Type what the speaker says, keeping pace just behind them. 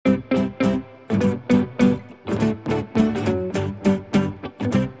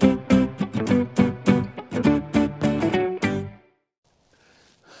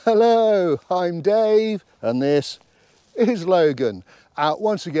I'm Dave and this is Logan, out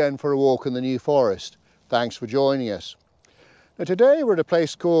once again for a walk in the New Forest. Thanks for joining us. Now today we're at a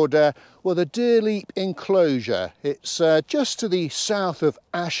place called the Deerleap Inclosure. It's just to the south of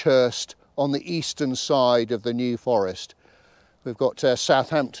Ashurst on the eastern side of the New Forest. We've got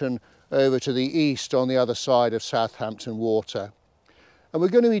Southampton over to the east on the other side of Southampton Water. And we're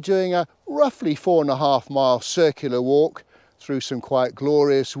going to be doing a roughly 4.5 mile circular walk through some quite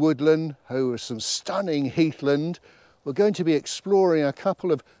glorious woodland, over some stunning heathland. We're going to be exploring a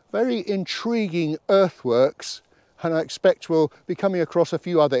couple of very intriguing earthworks, and I expect we'll be coming across a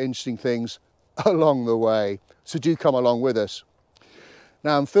few other interesting things along the way. So do come along with us.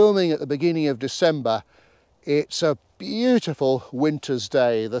 Now I'm filming at the beginning of December. It's a beautiful winter's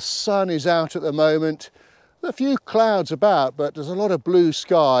day. The sun is out at the moment. There are a few clouds about, but there's a lot of blue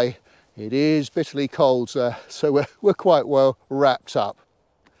sky. It is bitterly cold, so we're quite well wrapped up.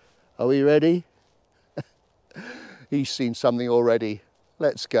 Are we ready? He's seen something already.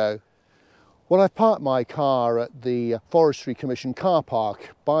 Let's go. Well, I've parked my car at the Forestry Commission car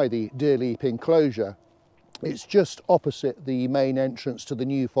park by the Deerleap Inclosure. It's just opposite the main entrance to the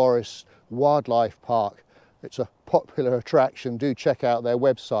New Forest Wildlife Park. It's a popular attraction. Do check out their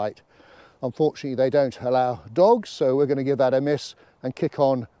website. Unfortunately, they don't allow dogs, so we're going to give that a miss and kick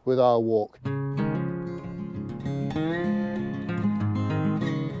on with our walk.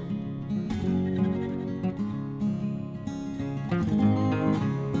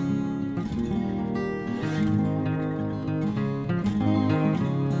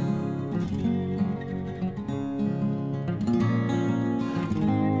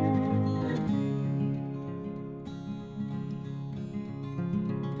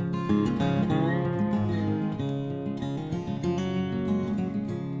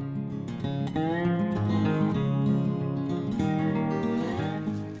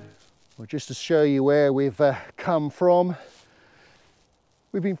 Just to show you where we've come from,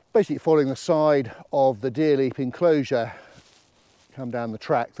 we've been basically following the side of the Deerleap Inclosure, come down the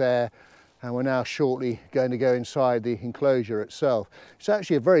track there, and we're now shortly going to go inside the enclosure itself. It's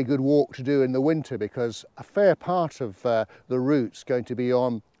actually a very good walk to do in the winter because a fair part of the route's going to be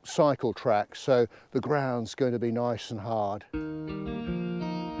on cycle tracks, so the ground's going to be nice and hard.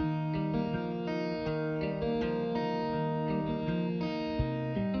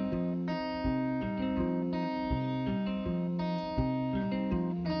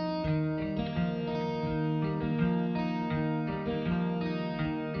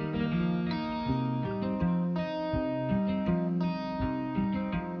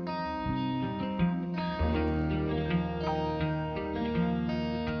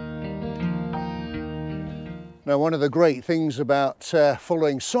 Now, one of the great things about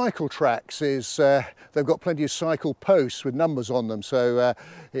following cycle tracks is they've got plenty of cycle posts with numbers on them, so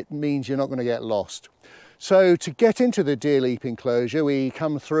it means you're not going to get lost. So to get into the Deerleap Inclosure, we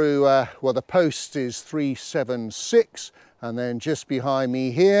come through, well, the post is 376, and then just behind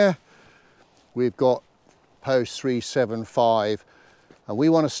me here, we've got post 375. And we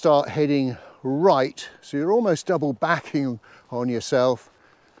want to start heading right, so you're almost double backing on yourself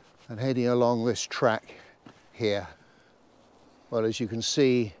and heading along this track here. Well, as you can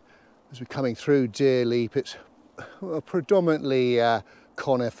see, as we're coming through Deerleap, it's predominantly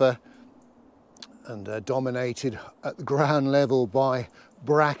conifer and dominated at the ground level by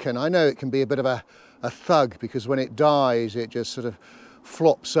bracken. I know it can be a bit of a thug because when it dies, it just sort of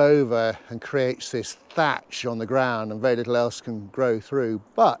flops over and creates this thatch on the ground and very little else can grow through.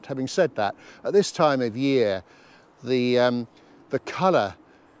 But having said that, at this time of year, the colour,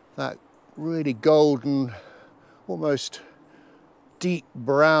 that really golden, almost deep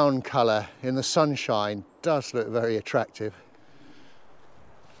brown colour in the sunshine does look very attractive.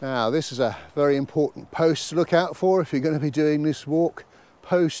 Now this is a very important post to look out for if you're going to be doing this walk,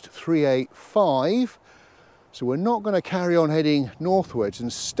 post 385. So we're not going to carry on heading northwards,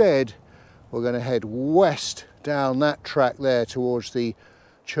 instead we're going to head west down that track there towards the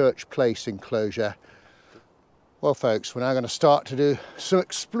Churchplace Inclosure. Well folks, we're now going to start to do some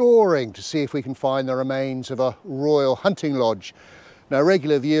exploring to see if we can find the remains of a royal hunting lodge. Now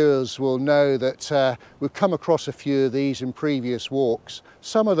regular viewers will know that we've come across a few of these in previous walks.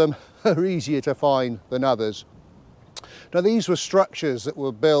 Some of them are easier to find than others. Now these were structures that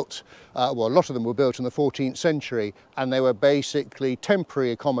were built, well, a lot of them were built in the 14th century, and they were basically temporary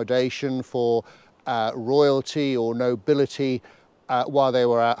accommodation for royalty or nobility while they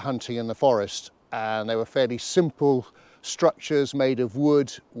were out hunting in the forest. And they were fairly simple structures made of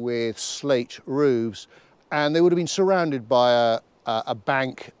wood with slate roofs, and they would have been surrounded by a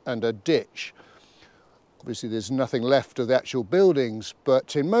bank and a ditch. Obviously there's nothing left of the actual buildings,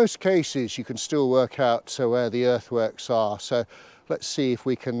 but in most cases you can still work out where the earthworks are. So let's see if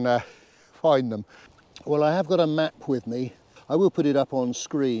we can find them. Well, I have got a map with me. I will put it up on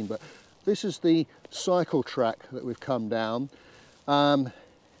screen, but this is the cycle track that we've come down. And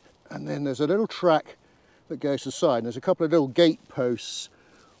then there's a little track that goes to the side. There's a couple of little gate posts,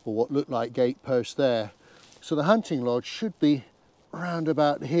 or what look like gate posts there. So the hunting lodge should be around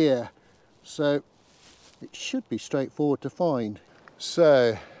about here. So it should be straightforward to find.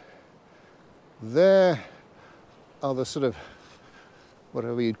 So there are the sort of,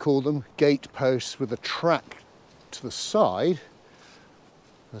 whatever you'd call them, gate posts with a track to the side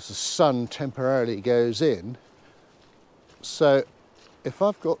as the sun temporarily goes in. So if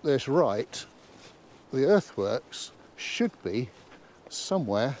I've got this right, the earthworks should be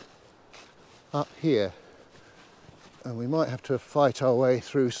somewhere up here. And we might have to fight our way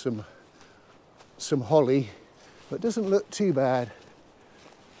through some holly, but it doesn't look too bad.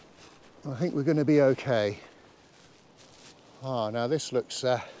 I think we're going to be okay. Now this looks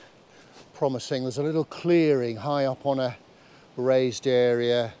promising. There's a little clearing high up on a raised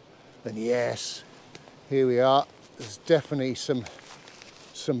area, and yes, here we are. There's definitely some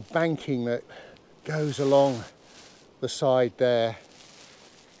banking that goes along the side there.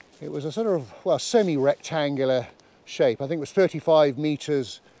 It was a sort of, well, semi-rectangular shape. I think it was 35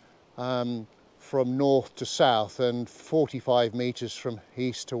 metres from north to south and 45 metres from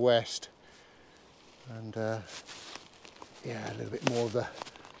east to west. And yeah, a little bit more of the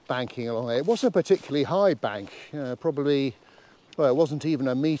banking along there. It wasn't a particularly high bank, probably, well, it wasn't even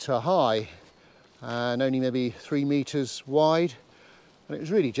a metre high and only maybe 3 metres wide. And it was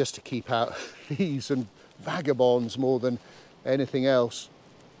really just to keep out thieves and vagabonds more than anything else.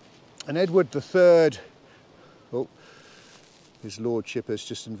 And Edward III, oh, his lordship is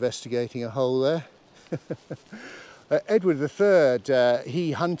just investigating a hole there. Edward III,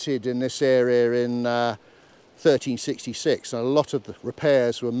 he hunted in this area in 1366, and a lot of the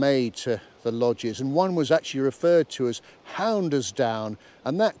repairs were made to the lodges, and one was actually referred to as Houndersdown,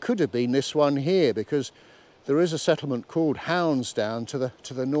 and that could have been this one here, because there is a settlement called Houndsdown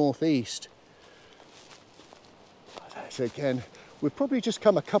to the northeast. So again, we've probably just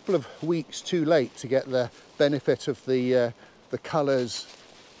come a couple of weeks too late to get the benefit of the colours,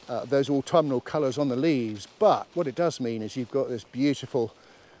 those autumnal colours on the leaves, but what it does mean is you've got this beautiful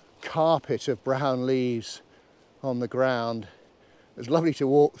carpet of brown leaves on the ground. It's lovely to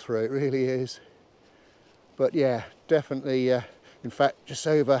walk through, it really is. But yeah, definitely, in fact, just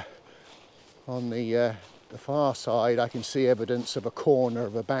over on the far side, I can see evidence of a corner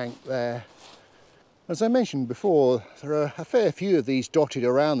of a bank there. As I mentioned before, there are a fair few of these dotted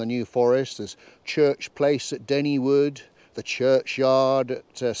around the New Forest. There's Churchplace at Dennywood, the churchyard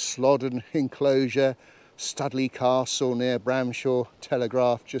at South Enclosure, Studley Castle near Bramshaw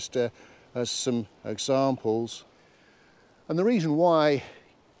Telegraph, just as some examples. And the reason why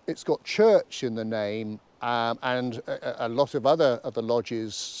it's got church in the name, and a lot of other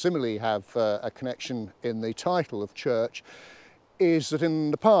lodges similarly have a connection in the title of church, is that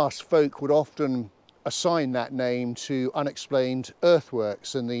in the past folk would often assign that name to unexplained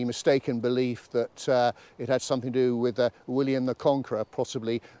earthworks, and the mistaken belief that it had something to do with William the Conqueror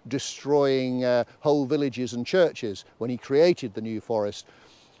possibly destroying whole villages and churches when he created the New Forest,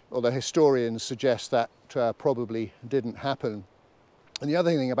 although historians suggest that probably didn't happen. And the other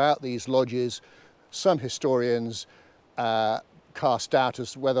thing about these lodges, some historians cast doubt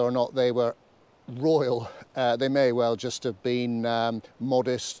as to whether or not they were royal. They may well just have been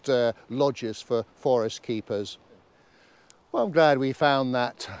modest lodges for forest keepers. Well, I'm glad we found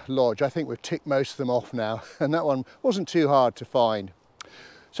that lodge. I think we've ticked most of them off now, and that one wasn't too hard to find.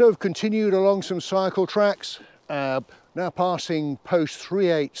 So we've continued along some cycle tracks, now passing post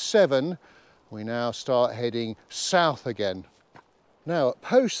 387, we now start heading south again. Now at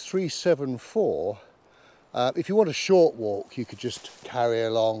post 374, if you want a short walk, you could just carry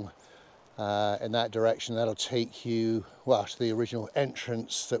along in that direction. That'll take you, well, to the original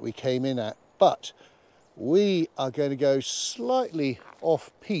entrance that we came in at. But we are going to go slightly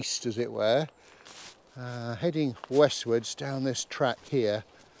off-piste, as it were, heading westwards down this track here.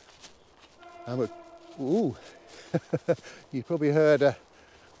 And we're, ooh, you probably heard a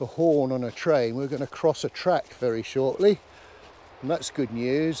horn on a train. We're going to cross a track very shortly, and that's good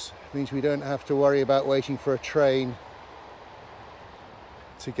news. It means we don't have to worry about waiting for a train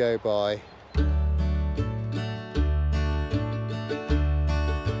to go by.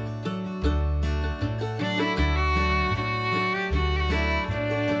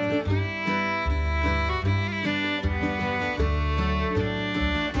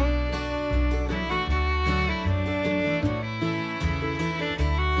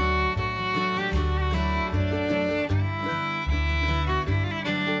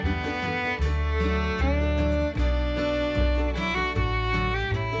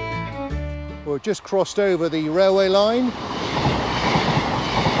 We've just crossed over the railway line.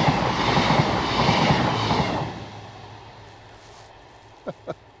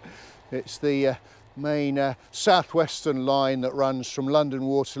 It's the main southwestern line that runs from London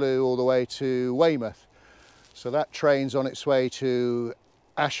Waterloo all the way to Weymouth. So that train's on its way to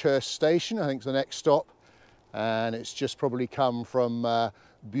Ashurst station, I think is the next stop, and it's just probably come from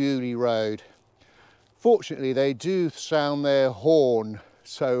Beaulieu Road. Fortunately, they do sound their horn,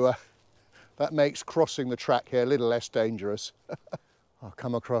 so that makes crossing the track here a little less dangerous. I've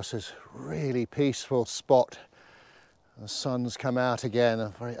come across this really peaceful spot. The sun's come out again,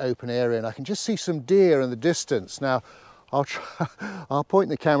 a very open area, and I can just see some deer in the distance. Now, I'll point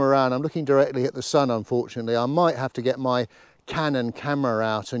the camera around. I'm looking directly at the sun, unfortunately. I might have to get my Canon camera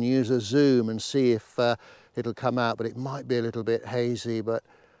out and use a zoom and see if it'll come out, but it might be a little bit hazy, but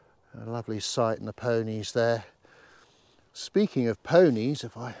a lovely sight, and the ponies there. Speaking of ponies,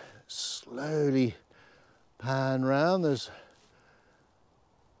 if I slowly pan round, there's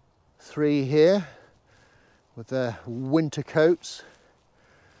 3 here with their winter coats.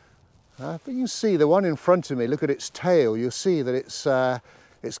 But you can see the one in front of me, look at its tail, you'll see that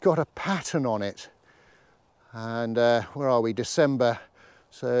it's got a pattern on it. And where are we, December,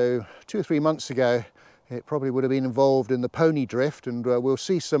 so 2 or 3 months ago it probably would have been involved in the pony drift, and we'll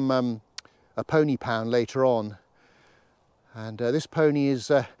see some a pony pound later on. And this pony is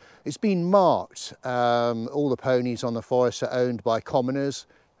it's been marked. All the ponies on the forest are owned by commoners,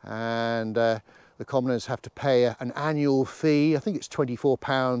 and the commoners have to pay an annual fee. I think it's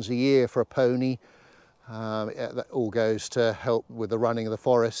 £24 a year for a pony. That all goes to help with the running of the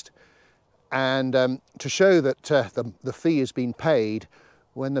forest. And to show that the fee has been paid,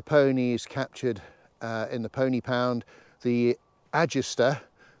 when the pony is captured in the pony pound, the adjuster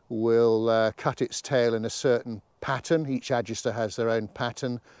will cut its tail in a certain pattern. Each adjuster has their own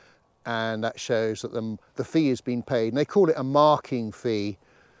pattern, and that shows that the fee has been paid. And they call it a marking fee,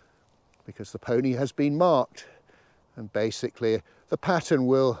 because the pony has been marked, and basically the pattern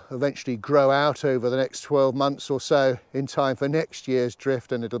will eventually grow out over the next 12 months or so in time for next year's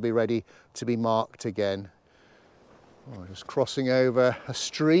drift, and it'll be ready to be marked again. Oh, just crossing over a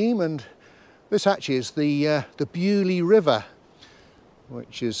stream, and this actually is the Beaulieu River,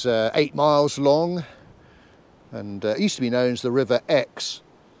 which is 8 miles long, and it used to be known as the River Exe.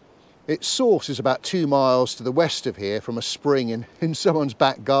 Its source is about 2 miles to the west of here from a spring in someone's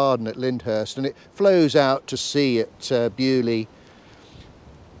back garden at Lyndhurst, and it flows out to sea at Beaulieu.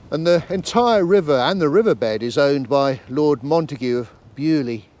 And the entire river and the riverbed is owned by Lord Montague of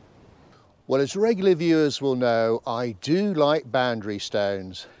Beaulieu. Well, as regular viewers will know, I do like boundary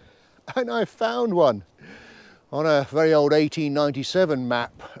stones, and I found one. On a very old 1897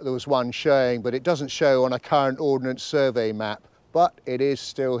 map there was one showing, but it doesn't show on a current Ordnance Survey map. But it is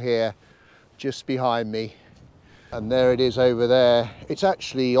still here, just behind me. And there it is over there. It's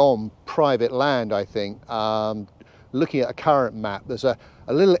actually on private land, I think. Looking at a current map, there's a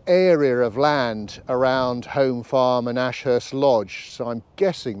little area of land around Home Farm and Ashurst Lodge. So I'm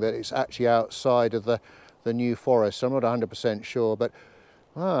guessing that it's actually outside of the New Forest. I'm not 100% sure, but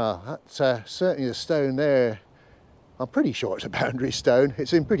that's certainly the stone there. I'm pretty sure it's a boundary stone.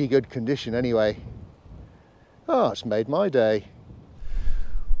 It's in pretty good condition anyway. Oh, it's made my day.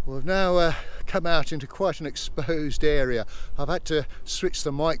 We've now come out into quite an exposed area. I've had to switch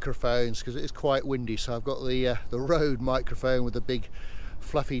the microphones because it is quite windy, so I've got the Rode microphone with the big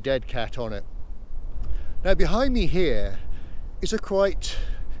fluffy dead cat on it. Now behind me here is a quite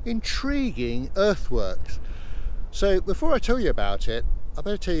intriguing earthworks. So before I tell you about it, I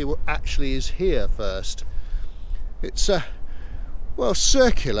better tell you what actually is here first. It's well,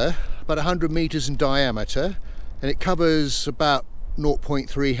 circular, about 100 meters in diameter, and it covers about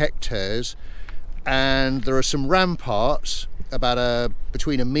 0.3 hectares, and there are some ramparts about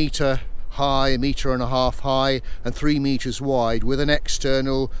between a metre high, a metre and a half high, and 3 meters wide, with an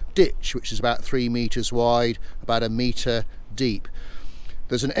external ditch which is about 3 meters wide, about a metre deep.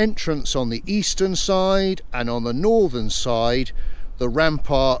 There's an entrance on the eastern side, and on the northern side the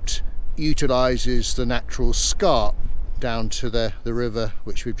rampart utilises the natural scarp down to the river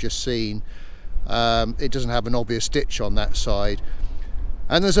which we've just seen. It doesn't have an obvious ditch on that side.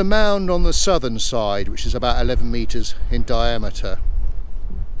 And there's a mound on the southern side which is about 11 meters in diameter.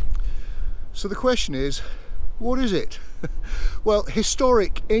 So the question is, what is it? Well,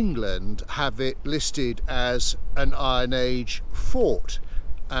 Historic England have it listed as an Iron Age fort,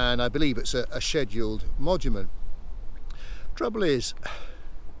 and I believe it's a scheduled monument. Trouble is,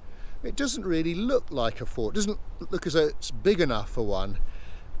 it doesn't really look like a fort. It doesn't look as though it's big enough for one.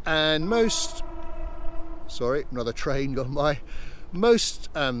 And most, sorry, another train gone by. Most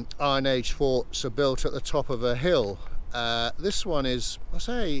Iron Age forts are built at the top of a hill. This one is, I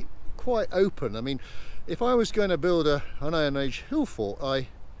say, quite open. I mean, if I was going to build an Iron Age hill fort, I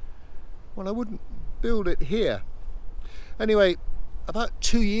wouldn't build it here. Anyway, about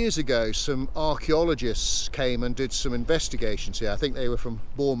 2 years ago, some archaeologists came and did some investigations here. I think they were from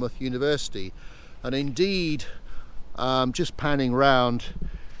Bournemouth University, and indeed, just panning round,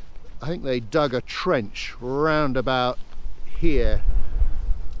 I think they dug a trench round about here,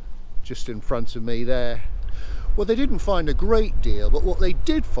 just in front of me there. Well, they didn't find a great deal, but what they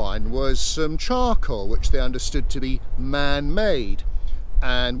did find was some charcoal, which they understood to be man-made.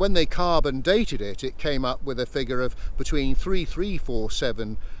 And when they carbon dated it, it came up with a figure of between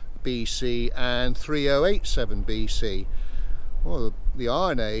 3347 BC and 3087 BC. Well, the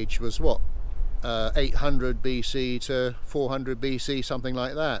Iron Age was what? 800 BC to 400 BC, something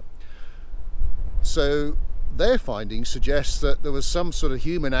like that. So their findings suggest that there was some sort of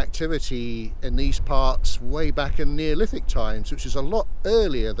human activity in these parts way back in Neolithic times, which is a lot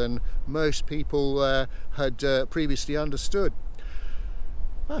earlier than most people had previously understood.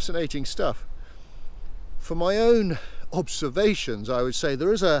 Fascinating stuff. For my own observations, I would say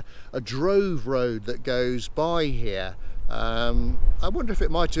there is a drove road that goes by here. I wonder if it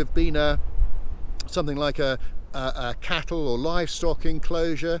might have been something like a cattle or livestock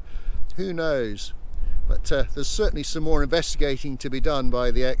enclosure. Who knows? But there's certainly some more investigating to be done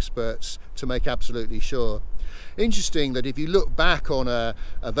by the experts to make absolutely sure. Interesting that if you look back on a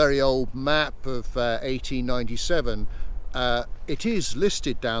very old map of 1897, it is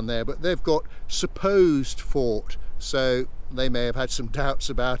listed down there, but they've got supposed fort, so they may have had some doubts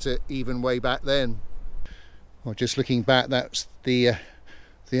about it even way back then. Well, just looking back, that's the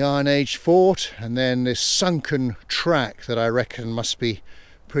Iron Age fort, and then this sunken track that I reckon must be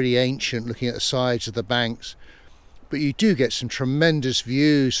pretty ancient, looking at the sides of the banks. But you do get some tremendous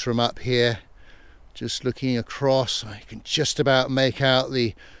views from up here. Just looking across, I can just about make out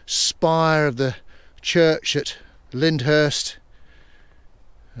the spire of the church at Lyndhurst,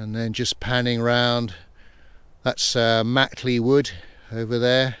 and then just panning round, that's Mackley Wood over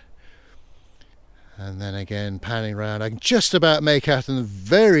there, and then again panning round, I can just about make out in the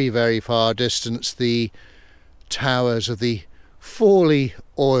very, very far distance the towers of the Forley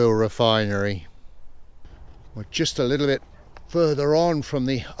oil refinery. We're just a little bit further on from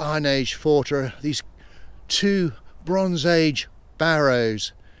the Iron Age fort are these two Bronze Age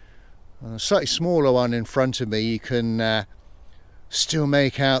barrows. A slightly smaller one in front of me, you can still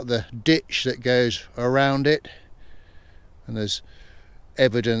make out the ditch that goes around it, and there's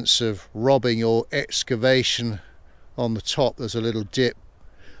evidence of robbing or excavation on the top. There's a little dip,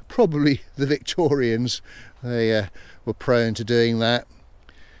 probably the Victorians, they were prone to doing that.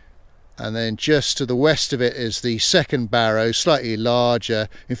 And then just to the west of it is the second barrow, slightly larger.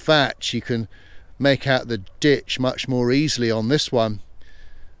 In fact, you can make out the ditch much more easily on this one.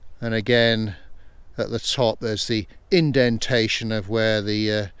 And again, at the top there's the indentation of where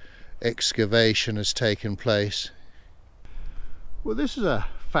the excavation has taken place. Well, this is a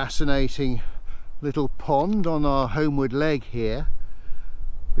fascinating little pond on our homeward leg here,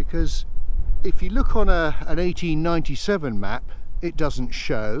 because if you look on an 1897 map, it doesn't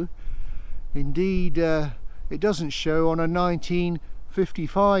show. Indeed, it doesn't show on a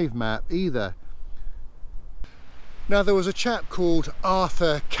 1955 map either. Now, there was a chap called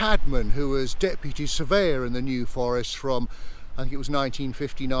Arthur Cadman who was deputy surveyor in the New Forest from, I think it was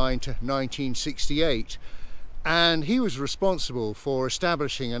 1959 to 1968, and he was responsible for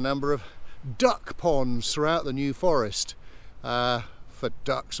establishing a number of duck ponds throughout the New Forest, for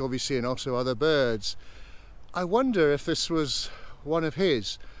ducks obviously, and also other birds. I wonder if this was one of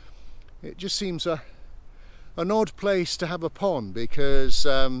his. It just seems an odd place to have a pond, because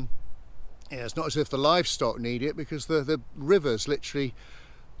yeah, it's not as if the livestock need it, because the river's literally,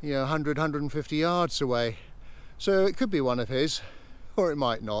 you know, 100-150 yards away. So it could be one of his, or it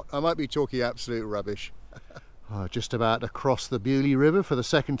might not. I might be talking absolute rubbish. Just about to cross the Beaulieu River for the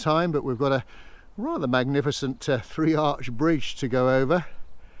second time, but we've got a rather magnificent three-arch bridge to go over.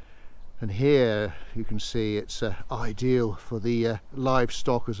 And here you can see it's ideal for the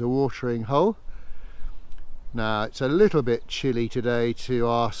livestock as a watering hole. Now, it's a little bit chilly today to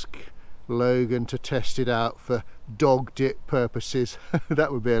ask Logan to test it out for dog dip purposes.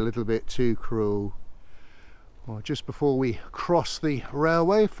 That would be a little bit too cruel. Well, just before we cross the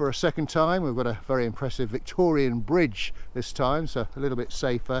railway for a second time, we've got a very impressive Victorian bridge this time, so a little bit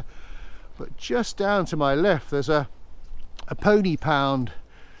safer. But just down to my left there's a pony pound,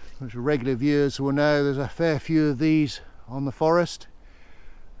 which regular viewers will know there's a fair few of these on the forest,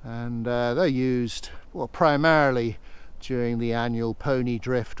 and they're used, well, primarily during the annual pony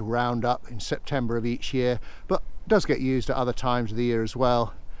drift roundup in September of each year, but does get used at other times of the year as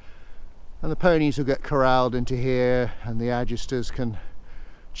well. And the ponies will get corralled into here, and the adjusters can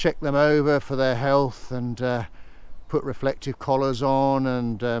check them over for their health and put reflective collars on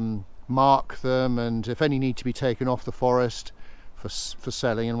and mark them, and if any need to be taken off the forest for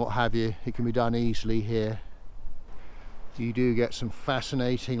selling and what have you, it can be done easily here. You do get some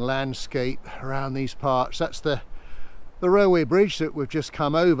fascinating landscape around these parts. That's the railway bridge that we've just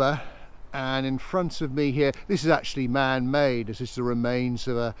come over, and in front of me here, this is actually man-made. This is the remains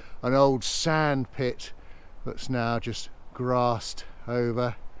of an old sand pit that's now just grassed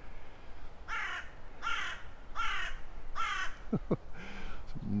over. Some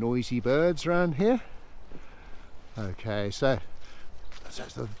noisy birds around here. Okay, so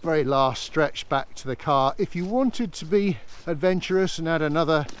that's the very last stretch back to the car. If you wanted to be adventurous and add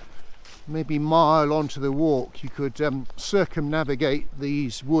another maybe mile onto the walk, you could circumnavigate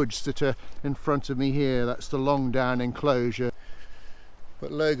these woods that are in front of me here. That's the Longdown Inclosure.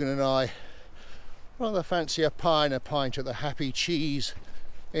 But Logan and I rather fancy a pie and a pint at the Happy Cheese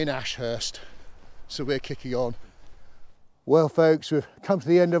in Ashurst, so we're kicking on. Well folks, we've come to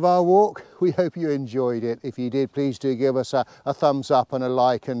the end of our walk. We hope you enjoyed it. If you did, please do give us a thumbs up and a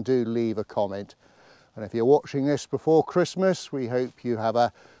like, and do leave a comment. And if you're watching this before Christmas, we hope you have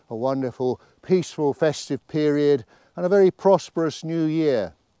a wonderful, peaceful, festive period and a very prosperous new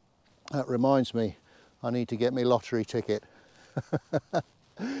year. That reminds me, I need to get my lottery ticket.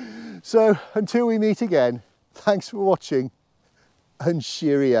 So until we meet again, thanks for watching, and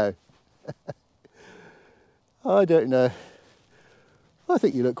cheerio. I don't know. I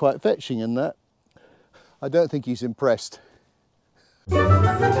think you look quite fetching in that. I don't think he's impressed.